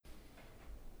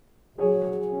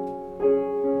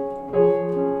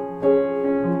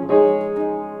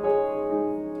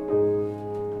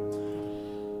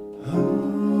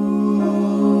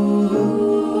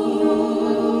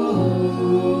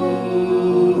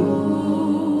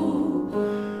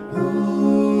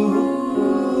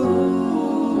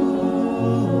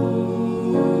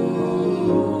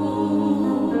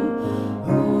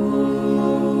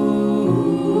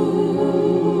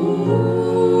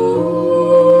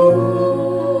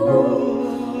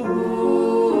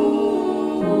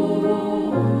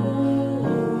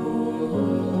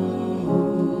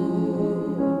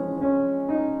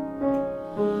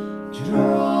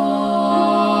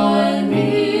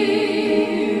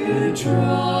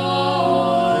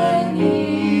draw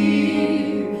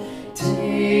near.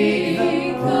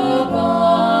 Take the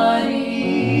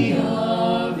body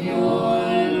of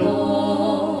your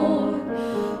Lord.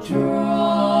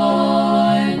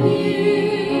 Draw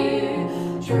near,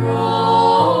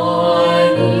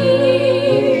 draw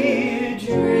near.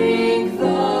 Drink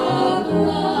the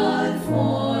blood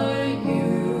for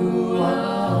you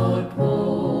outpoured.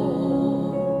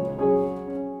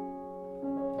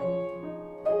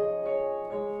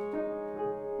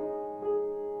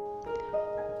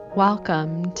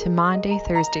 Welcome to Maundy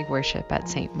Thursday worship at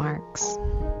St. Mark's.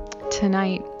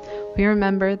 Tonight, we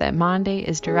remember that Maundy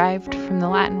is derived from the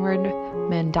Latin word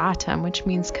mandatum, which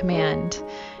means command,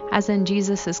 as in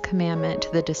Jesus' commandment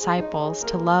to the disciples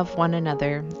to love one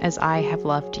another as I have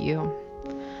loved you.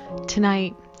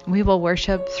 Tonight, we will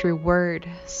worship through word,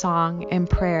 song, and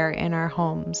prayer in our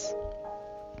homes.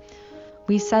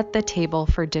 We set the table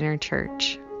for dinner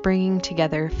church, bringing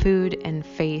together food and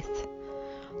faith.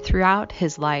 Throughout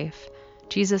his life,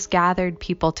 Jesus gathered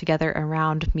people together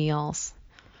around meals.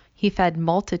 He fed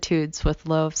multitudes with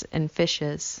loaves and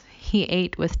fishes. He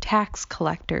ate with tax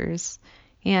collectors,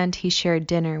 and he shared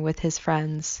dinner with his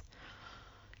friends.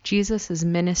 Jesus'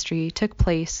 ministry took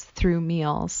place through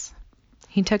meals.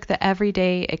 He took the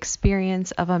everyday experience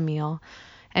of a meal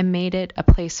and made it a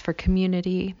place for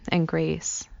community and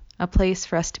grace, a place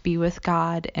for us to be with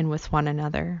God and with one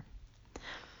another.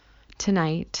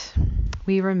 Tonight,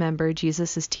 we remember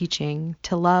Jesus' teaching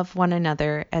to love one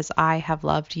another as I have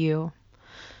loved you.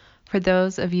 For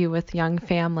those of you with young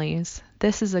families,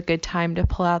 this is a good time to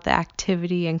pull out the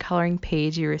activity and coloring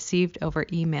page you received over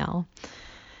email.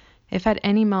 If at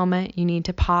any moment you need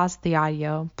to pause the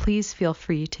audio, please feel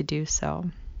free to do so.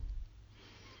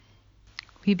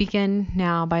 We begin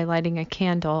now by lighting a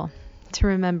candle to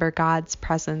remember God's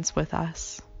presence with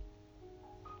us.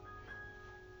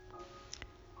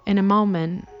 In a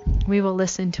moment, we will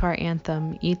listen to our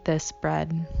anthem, Eat This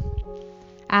Bread.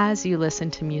 As you listen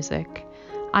to music,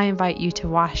 I invite you to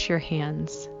wash your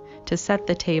hands, to set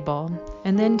the table,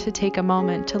 and then to take a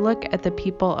moment to look at the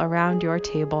people around your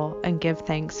table and give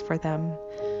thanks for them.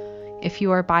 If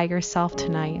you are by yourself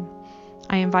tonight,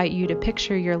 I invite you to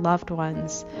picture your loved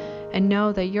ones and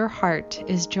know that your heart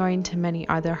is joined to many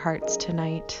other hearts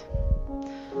tonight.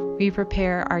 We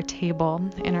prepare our table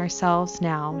and ourselves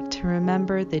now to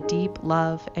remember the deep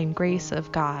love and grace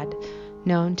of God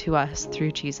known to us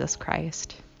through Jesus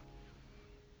Christ.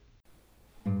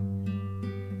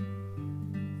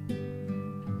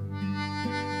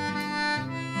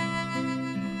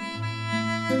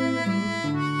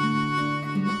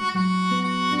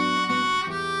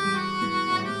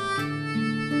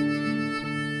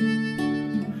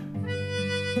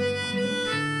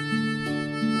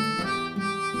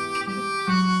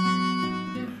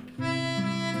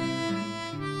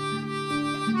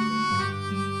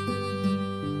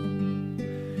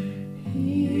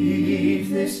 Eat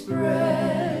this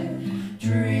bread,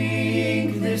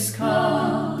 drink this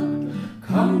cup,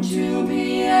 come to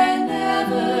me and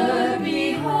never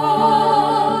be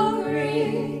hungry.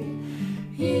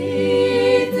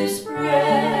 Eat this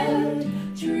bread,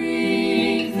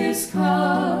 drink this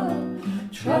cup,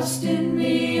 trust in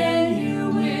me and you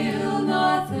will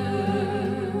not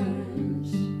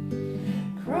thirst.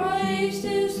 Christ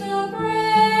is the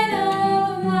bread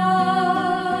of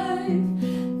life,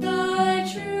 the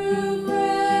true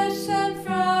bread sent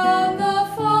from the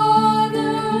Father.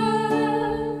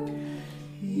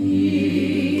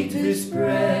 Eat this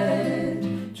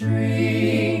bread,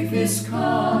 drink this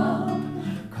cup,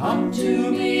 come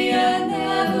to me and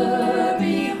never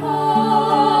be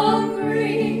hungry.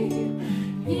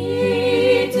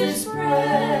 Eat this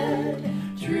bread,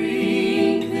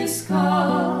 drink this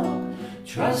cup,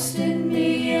 trust in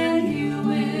me and you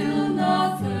will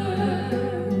not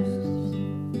thirst.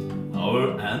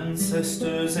 Our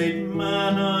ancestors ate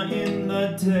manna in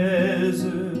the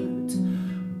desert,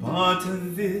 but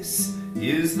this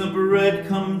is the bread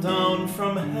come down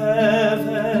from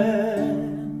heaven.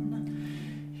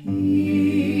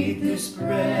 Eat this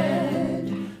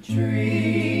bread,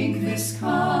 drink this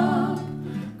cup,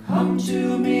 come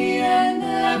to me and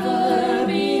never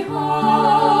be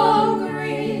hungry.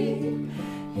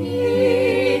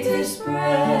 Eat this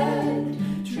bread,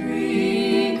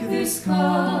 drink this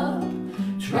cup,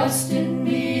 trust in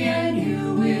me and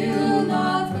you will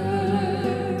not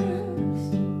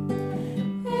thirst.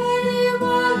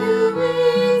 Anyone who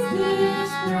eats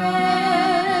this bread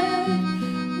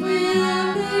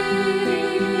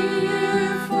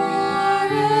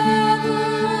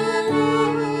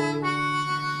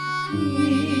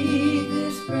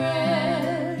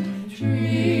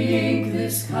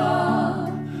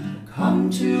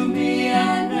to me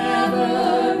and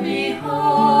never be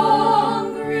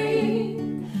hungry.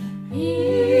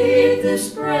 Eat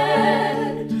this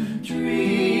bread,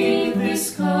 drink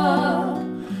this cup,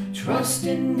 trust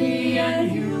in me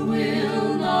and you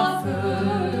will not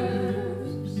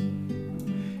thirst.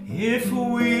 If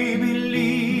we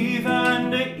believe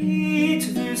and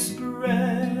eat this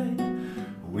bread,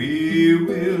 we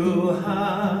will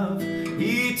have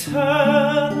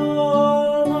eternal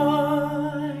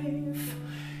life.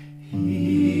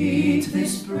 Eat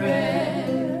this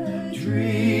bread,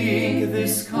 drink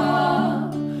this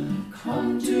cup,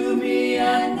 come to me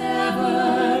and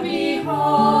never be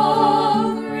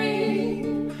hungry.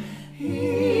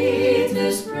 Eat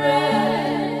this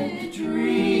bread,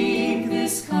 drink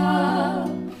this cup,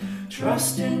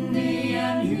 trust in me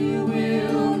and you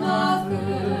will not thirst.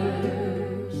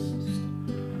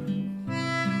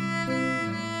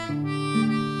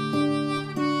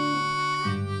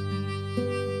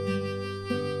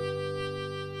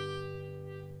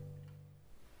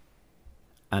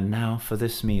 And now for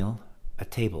this meal, a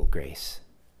table grace.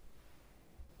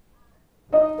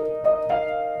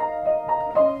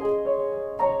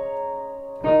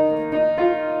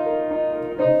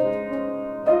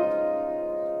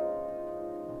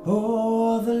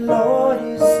 Oh, the Lord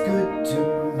is good to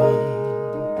me,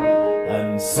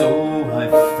 and so I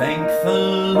thank the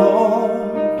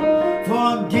Lord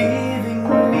for giving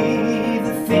me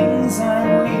the things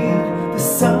I need, the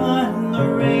sun, the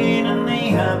rain, and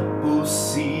the apple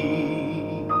seed.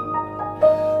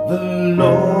 The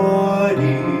Lord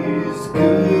is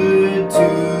good to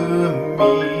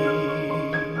me.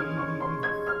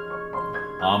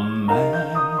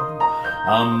 Amen,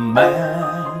 amen,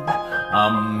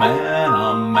 amen,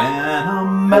 amen,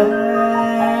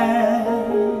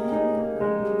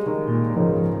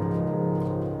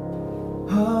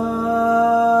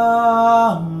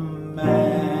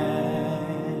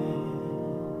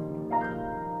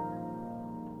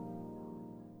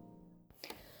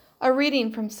 A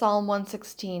reading from Psalm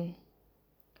 116.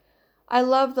 I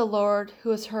love the Lord who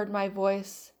has heard my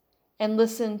voice and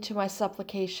listened to my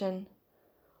supplication.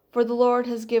 For the Lord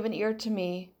has given ear to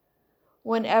me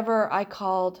whenever I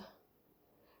called.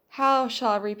 How shall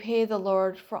I repay the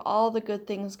Lord for all the good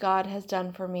things God has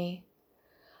done for me?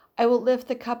 I will lift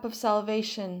the cup of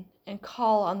salvation and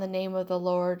call on the name of the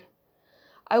Lord.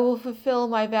 I will fulfill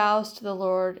my vows to the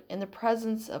Lord in the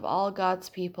presence of all God's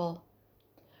people.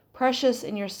 Precious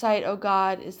in your sight, O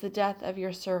God, is the death of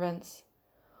your servants.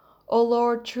 O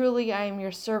Lord, truly I am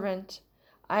your servant.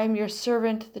 I am your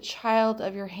servant, the child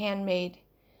of your handmaid.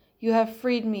 You have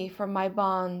freed me from my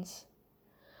bonds.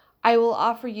 I will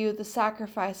offer you the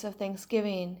sacrifice of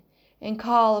thanksgiving and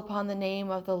call upon the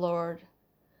name of the Lord.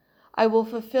 I will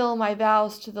fulfill my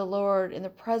vows to the Lord in the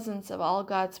presence of all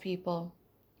God's people,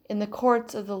 in the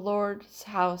courts of the Lord's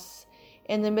house,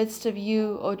 in the midst of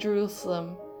you, O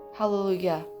Jerusalem.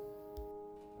 Hallelujah.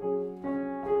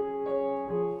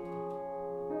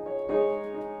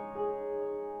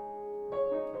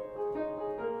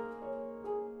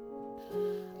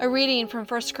 A reading from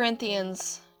 1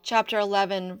 Corinthians chapter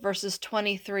 11, verses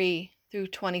 23 through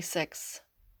 26.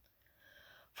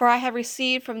 For I have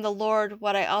received from the Lord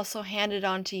what I also handed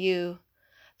on to you,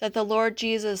 that the Lord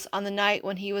Jesus, on the night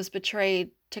when he was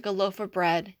betrayed, took a loaf of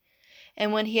bread,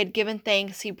 and when he had given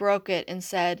thanks, he broke it and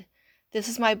said, "This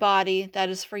is my body that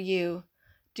is for you.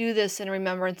 Do this in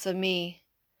remembrance of me."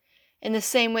 In the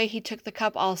same way he took the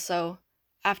cup also,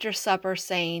 after supper,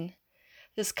 saying,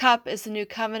 "This cup is the new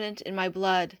covenant in my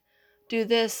blood. Do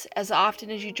this as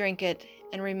often as you drink it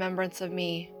in remembrance of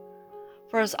me.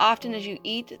 For as often as you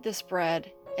eat this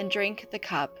bread and drink the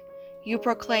cup, you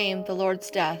proclaim the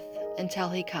Lord's death until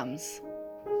he comes."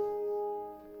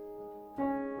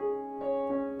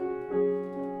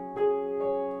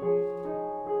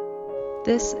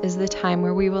 This is the time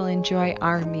where we will enjoy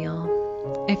our meal.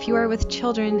 If you are with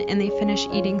children and they finish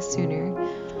eating sooner,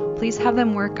 please have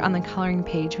them work on the coloring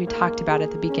page we talked about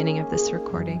at the beginning of this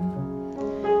recording.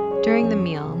 During the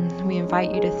meal, we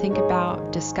invite you to think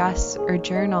about, discuss, or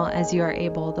journal as you are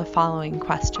able the following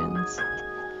questions.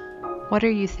 What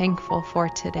are you thankful for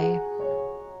today?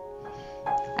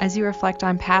 As you reflect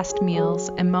on past meals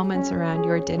and moments around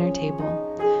your dinner table,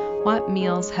 what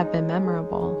meals have been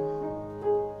memorable?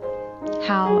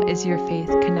 How is your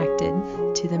faith connected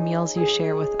to the meals you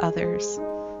share with others?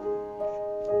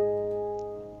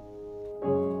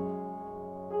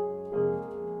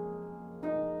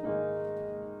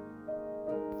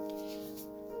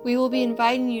 We will be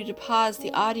inviting you to pause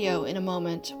the audio in a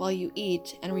moment while you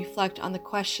eat and reflect on the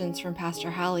questions from Pastor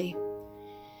Hallie.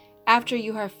 After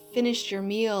you have finished your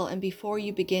meal and before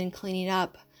you begin cleaning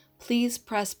up, please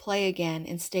press play again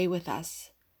and stay with us.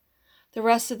 The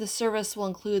rest of the service will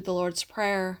include the Lord's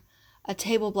Prayer, a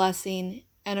table blessing,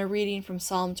 and a reading from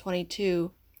Psalm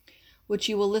 22, which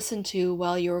you will listen to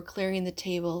while you are clearing the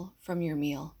table from your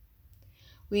meal.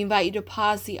 We invite you to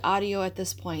pause the audio at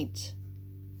this point.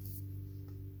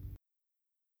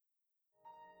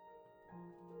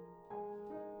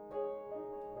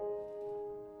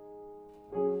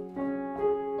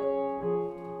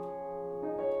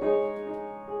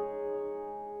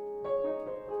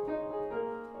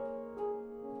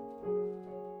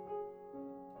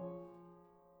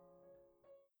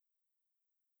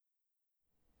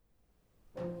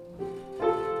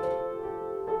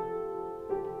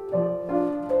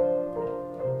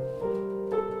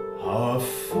 Our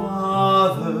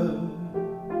Father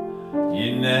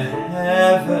in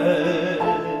heaven,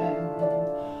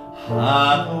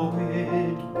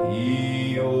 hallowed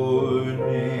be your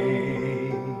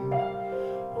name.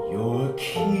 Your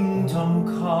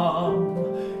kingdom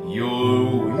come,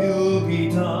 your will be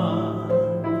done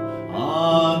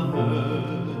on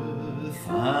earth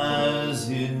as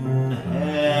in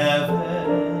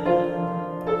heaven.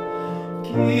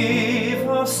 Give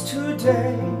us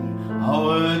today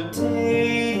our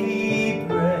daily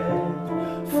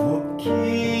bread.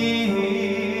 Forgive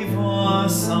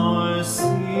us our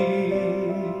sins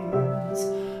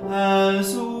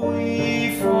as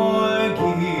we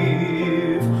forgive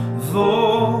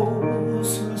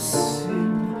those who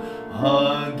sin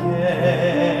against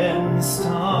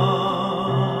us.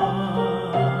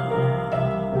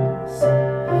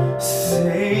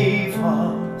 Save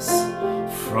us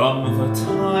from the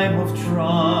time of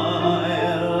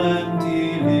trial and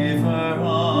deliver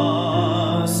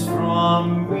us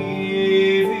from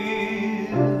evil.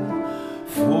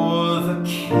 For the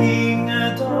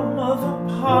kingdom, the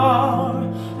power,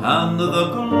 and the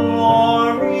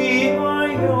glory are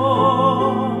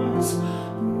yours,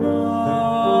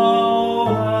 now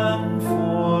and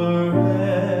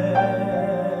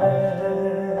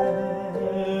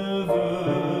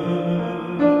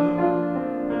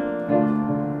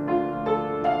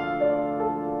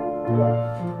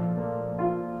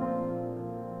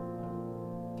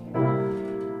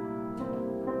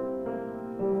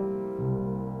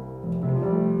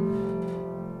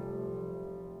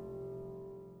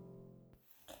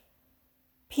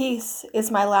Peace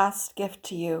is my last gift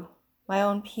to you. My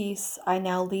own peace I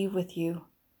now leave with you.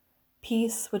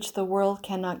 Peace which the world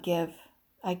cannot give,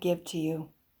 I give to you.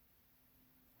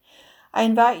 I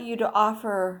invite you to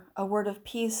offer a word of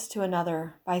peace to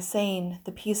another by saying,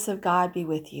 "The peace of God be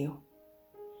with you."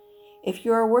 If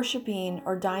you are worshiping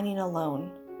or dining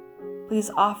alone,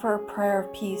 please offer a prayer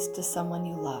of peace to someone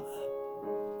you love.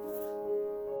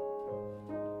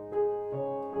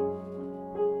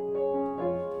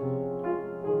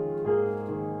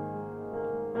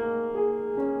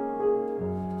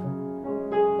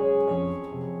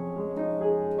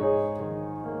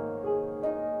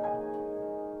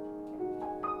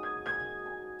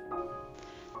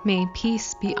 May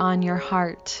peace be on your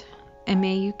heart, and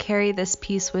may you carry this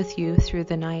peace with you through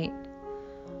the night.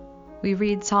 We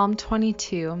read Psalm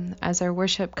 22 as our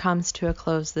worship comes to a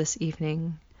close this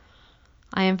evening.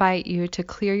 I invite you to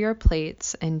clear your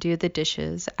plates and do the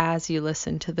dishes as you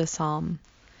listen to the psalm.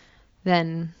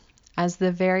 Then, as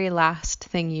the very last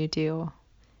thing you do,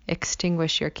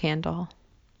 extinguish your candle.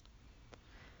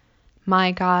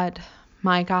 My God,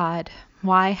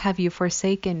 why have you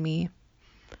forsaken me?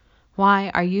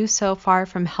 Why are you so far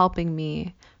from helping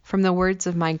me, from the words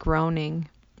of my groaning?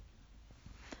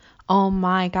 Oh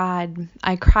my God,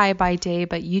 I cry by day,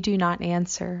 but you do not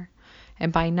answer,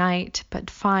 and by night, but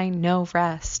find no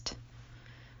rest.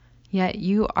 Yet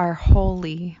you are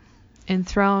holy,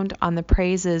 enthroned on the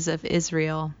praises of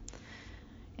Israel.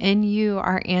 In you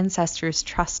our ancestors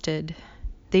trusted.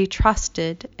 They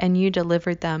trusted, and you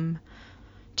delivered them.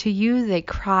 To you they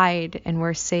cried and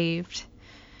were saved.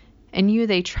 In you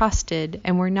they trusted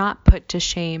and were not put to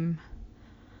shame.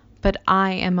 But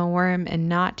I am a worm and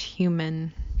not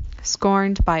human,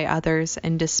 scorned by others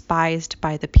and despised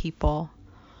by the people.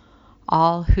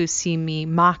 All who see me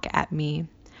mock at me.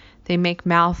 They make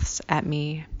mouths at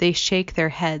me. They shake their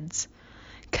heads.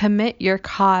 Commit your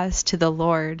cause to the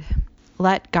Lord.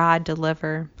 Let God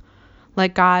deliver.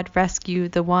 Let God rescue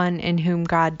the one in whom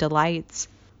God delights.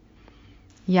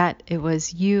 Yet it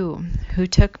was you who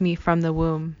took me from the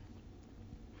womb.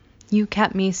 You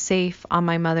kept me safe on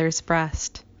my mother's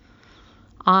breast.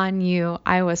 On you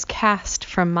I was cast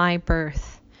from my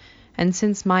birth, and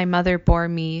since my mother bore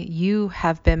me, you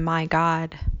have been my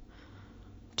God.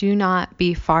 Do not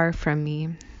be far from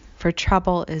me, for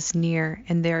trouble is near,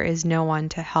 and there is no one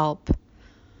to help.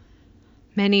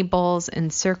 Many bulls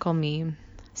encircle me.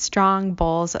 Strong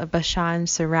bulls of Bashan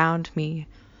surround me.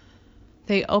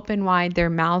 They open wide their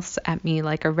mouths at me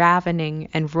like a ravening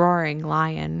and roaring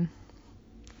lion.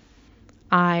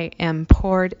 I am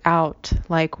poured out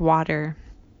like water,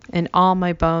 and all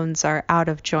my bones are out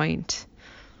of joint.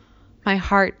 My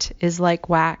heart is like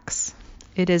wax.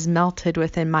 It is melted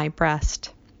within my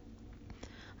breast.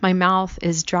 My mouth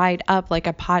is dried up like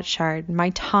a potsherd.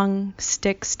 My tongue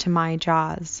sticks to my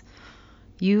jaws.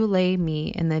 You lay me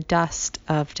in the dust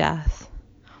of death.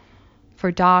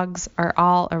 For dogs are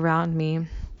all around me.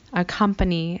 A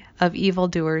company of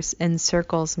evildoers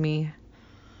encircles me.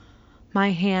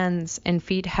 My hands and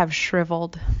feet have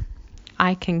shriveled.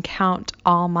 I can count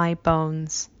all my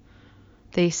bones.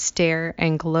 They stare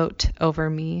and gloat over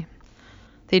me.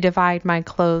 They divide my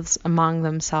clothes among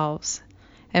themselves,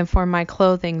 and for my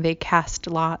clothing they cast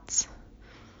lots.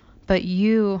 But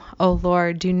you, O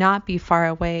Lord, do not be far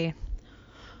away.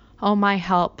 O my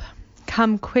help,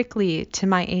 come quickly to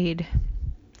my aid.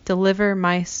 Deliver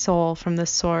my soul from the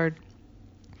sword,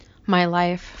 my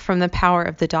life from the power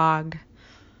of the dog.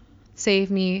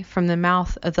 Save me from the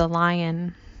mouth of the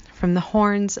lion, from the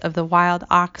horns of the wild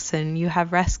oxen you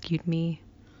have rescued me.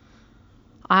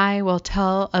 I will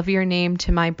tell of your name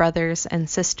to my brothers and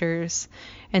sisters.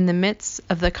 In the midst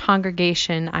of the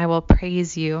congregation I will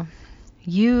praise you.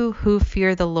 You who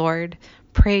fear the Lord,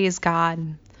 praise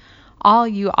God. All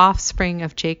you offspring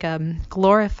of Jacob,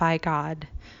 glorify God.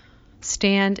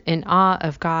 Stand in awe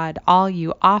of God, all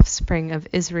you offspring of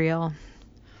Israel.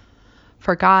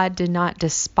 For God did not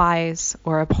despise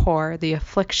or abhor the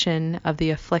affliction of the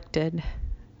afflicted.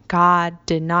 God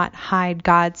did not hide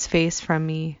God's face from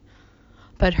me,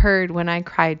 but heard when I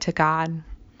cried to God.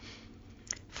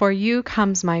 For you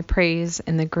comes my praise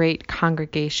in the great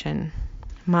congregation.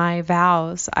 My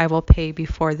vows I will pay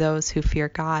before those who fear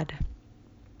God.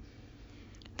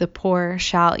 The poor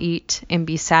shall eat and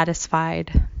be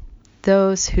satisfied.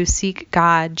 Those who seek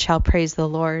God shall praise the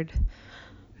Lord.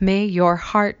 May your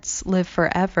hearts live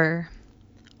forever.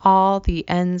 All the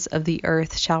ends of the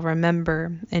earth shall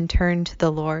remember and turn to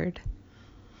the Lord.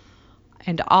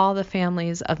 And all the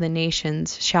families of the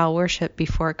nations shall worship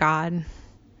before God.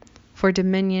 For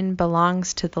dominion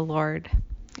belongs to the Lord,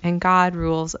 and God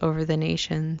rules over the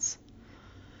nations.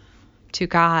 To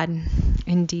God,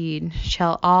 indeed,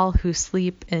 shall all who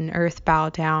sleep in earth bow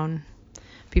down.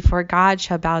 Before God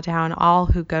shall bow down all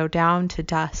who go down to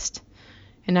dust,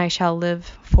 and I shall live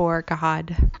for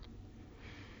God.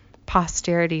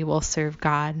 Posterity will serve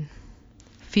God.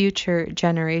 Future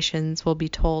generations will be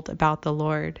told about the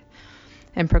Lord,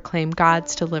 and proclaim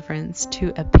God's deliverance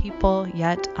to a people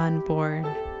yet unborn,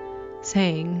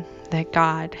 saying that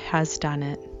God has done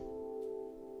it.